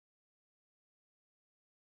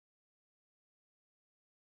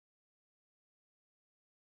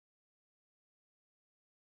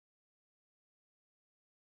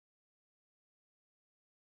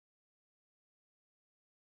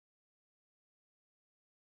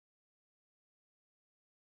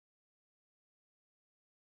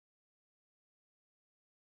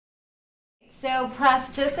So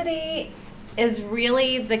plasticity is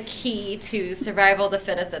really the key to survival of the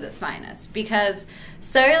fittest at its finest, because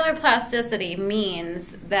cellular plasticity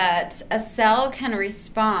means that a cell can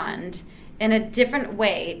respond in a different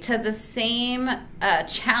way to the same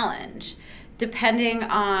challenge depending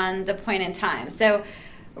on the point in time. So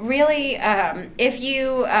really, if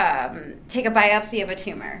you take a biopsy of a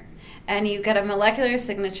tumor and you get a molecular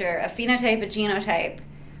signature, a phenotype, a genotype,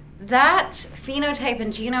 that phenotype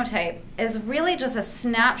and genotype is really just a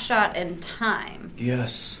snapshot in time.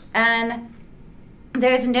 Yes. And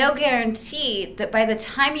there's no guarantee that by the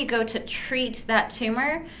time you go to treat that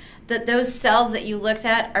tumor, that those cells that you looked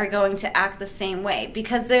at are going to act the same way,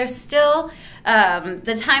 because there's still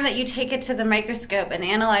the time that you take it to the microscope and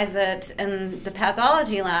analyze it in the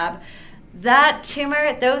pathology lab, that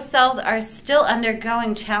tumor, those cells are still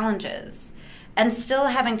undergoing challenges and still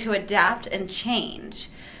having to adapt and change.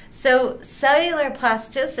 So cellular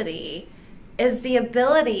plasticity is the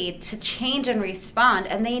ability to change and respond,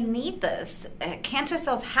 and they need this. Cancer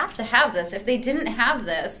cells have to have this. If they didn't have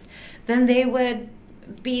this, then they would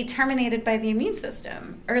be terminated by the immune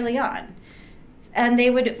system early on. And they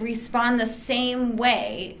would respond the same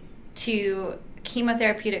way to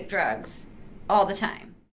chemotherapeutic drugs all the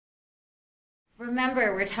time.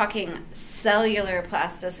 Remember, we're talking cellular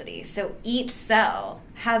plasticity. So each cell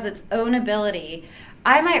has its own ability.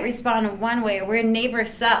 I might respond one way. We're neighbor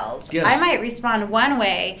cells. Yes. I might respond one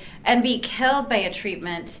way and be killed by a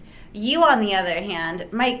treatment. You, on the other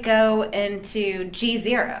hand, might go into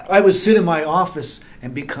G0. I would sit in my office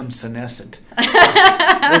and become senescent.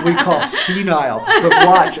 What we call senile. But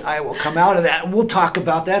watch, I will come out of that. And we'll talk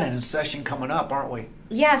about that in a session coming up, aren't we?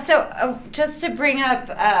 Yeah, so just to bring up,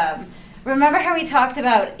 remember how we talked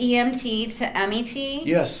about EMT to MET?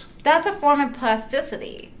 Yes. That's a form of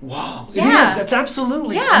plasticity. Wow. Yeah. It is. That's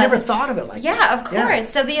absolutely. Yes. I never thought of it like that. Yeah, of course. Yeah.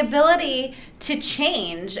 So the ability to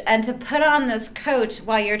change and to put on this coat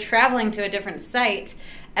while you're traveling to a different site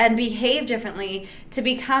and behave differently to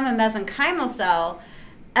become a mesenchymal cell,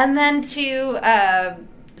 and then to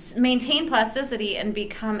maintain plasticity and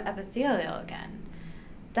become epithelial again.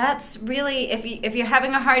 That's really, if you're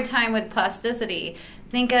having a hard time with plasticity,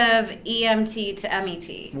 think of EMT to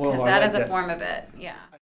MET, because that is a form of it. Yeah.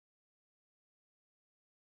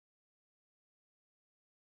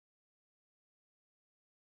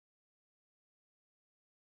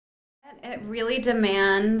 It really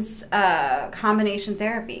demands combination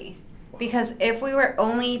therapy, because if we were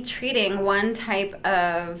only treating one type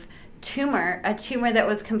of tumor, a tumor that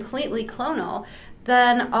was completely clonal,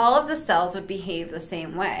 then all of the cells would behave the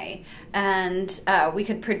same way, and we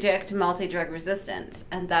could predict multi-drug resistance,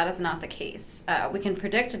 and that is not the case. We can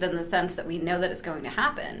predict it in the sense that we know that it's going to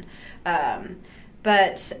happen,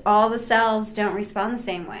 but all the cells don't respond the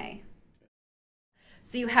same way.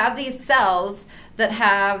 So you have these cells that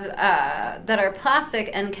have that are plastic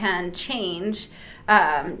and can change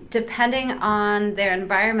depending on their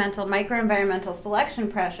microenvironmental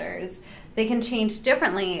selection pressures. They can change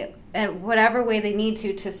differently in whatever way they need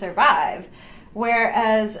to survive.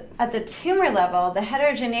 Whereas at the tumor level, the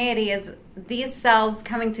heterogeneity is these cells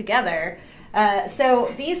coming together.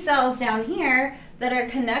 So these cells down here that are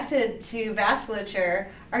connected to vasculature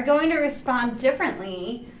are going to respond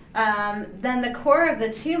differently than the core of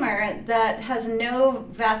the tumor that has no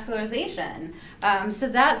vascularization. So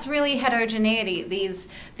that's really heterogeneity.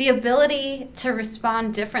 The ability to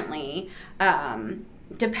respond differently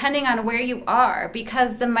depending on where you are,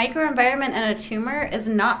 because the microenvironment in a tumor is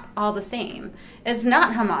not all the same. It's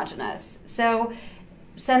not homogeneous. So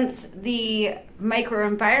since the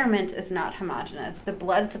microenvironment is not homogeneous, the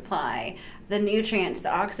blood supply, the nutrients,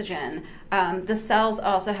 the oxygen, the cells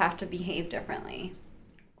also have to behave differently.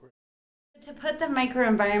 To put the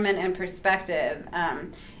microenvironment in perspective,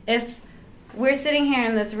 if we're sitting here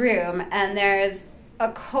in this room and there's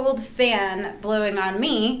a cold fan blowing on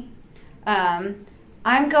me,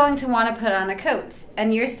 I'm going to want to put on a coat,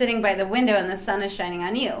 and you're sitting by the window and the sun is shining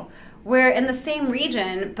on you. We're in the same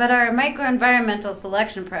region, but our microenvironmental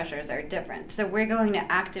selection pressures are different, so we're going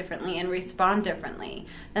to act differently and respond differently,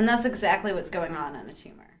 and that's exactly what's going on in a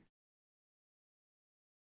tumor.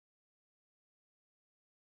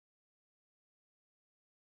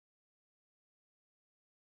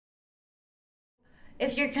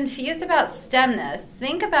 If you're confused about stemness,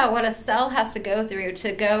 think about what a cell has to go through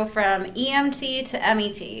to go from EMT to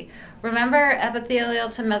MET. Remember epithelial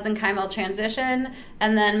to mesenchymal transition,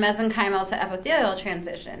 and then mesenchymal to epithelial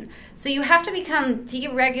transition. So you have to become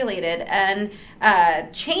deregulated and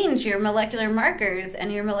change your molecular markers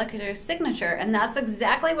and your molecular signature, and that's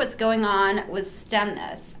exactly what's going on with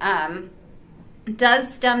stemness.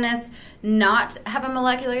 Does stemness not have a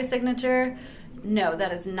molecular signature? No,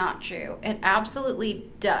 that is not true. It absolutely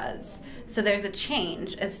does. So there's a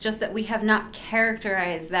change. It's just that we have not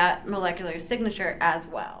characterized that molecular signature as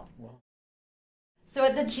well. So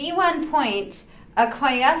at the G1 point, a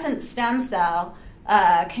quiescent stem cell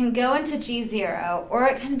can go into G0, or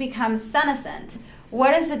it can become senescent.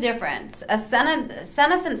 What is the difference? A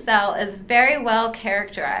senescent cell is very well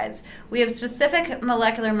characterized. We have specific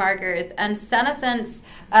molecular markers, and senescence,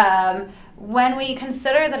 when we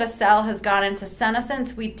consider that a cell has gone into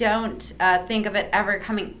senescence, we don't think of it ever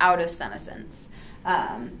coming out of senescence.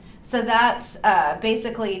 So that's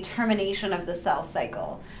basically termination of the cell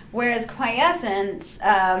cycle. Whereas quiescence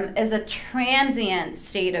is a transient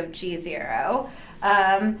state of G0.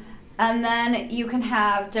 And then you can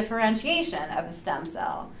have differentiation of a stem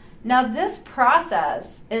cell. Now this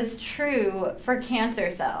process is true for cancer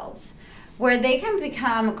cells, where they can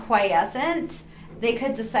become quiescent. They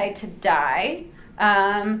could decide to die,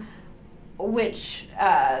 which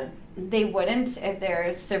they wouldn't if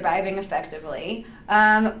they're surviving effectively.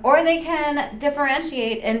 Or they can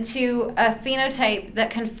differentiate into a phenotype that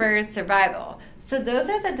confers survival. So those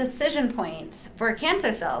are the decision points for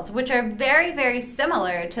cancer cells, which are very, very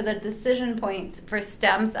similar to the decision points for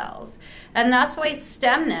stem cells. And that's why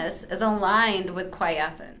stemness is aligned with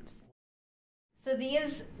quiescence. So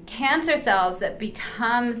these cancer cells that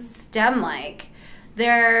become stem-like,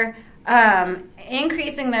 they're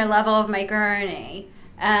increasing their level of microRNA,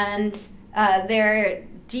 and they're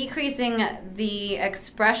decreasing the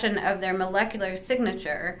expression of their molecular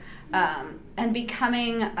signature and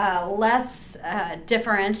becoming less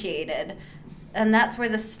differentiated. And that's where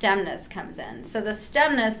the stemness comes in. So the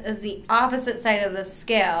stemness is the opposite side of the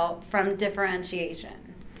scale from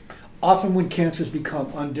differentiation. Often when cancers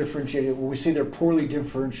become undifferentiated, when we say they're poorly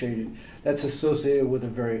differentiated, that's associated with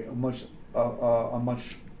a much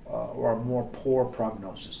or a more poor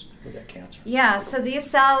prognosis with that cancer. Yeah, so these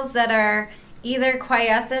cells that are either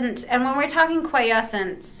quiescent, and when we're talking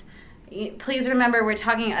quiescence, please remember we're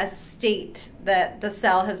talking a state that the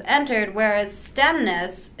cell has entered, whereas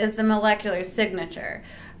stemness is the molecular signature.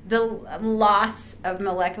 The loss of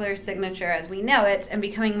molecular signature as we know it and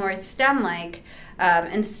becoming more stem-like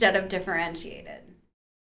instead of differentiated.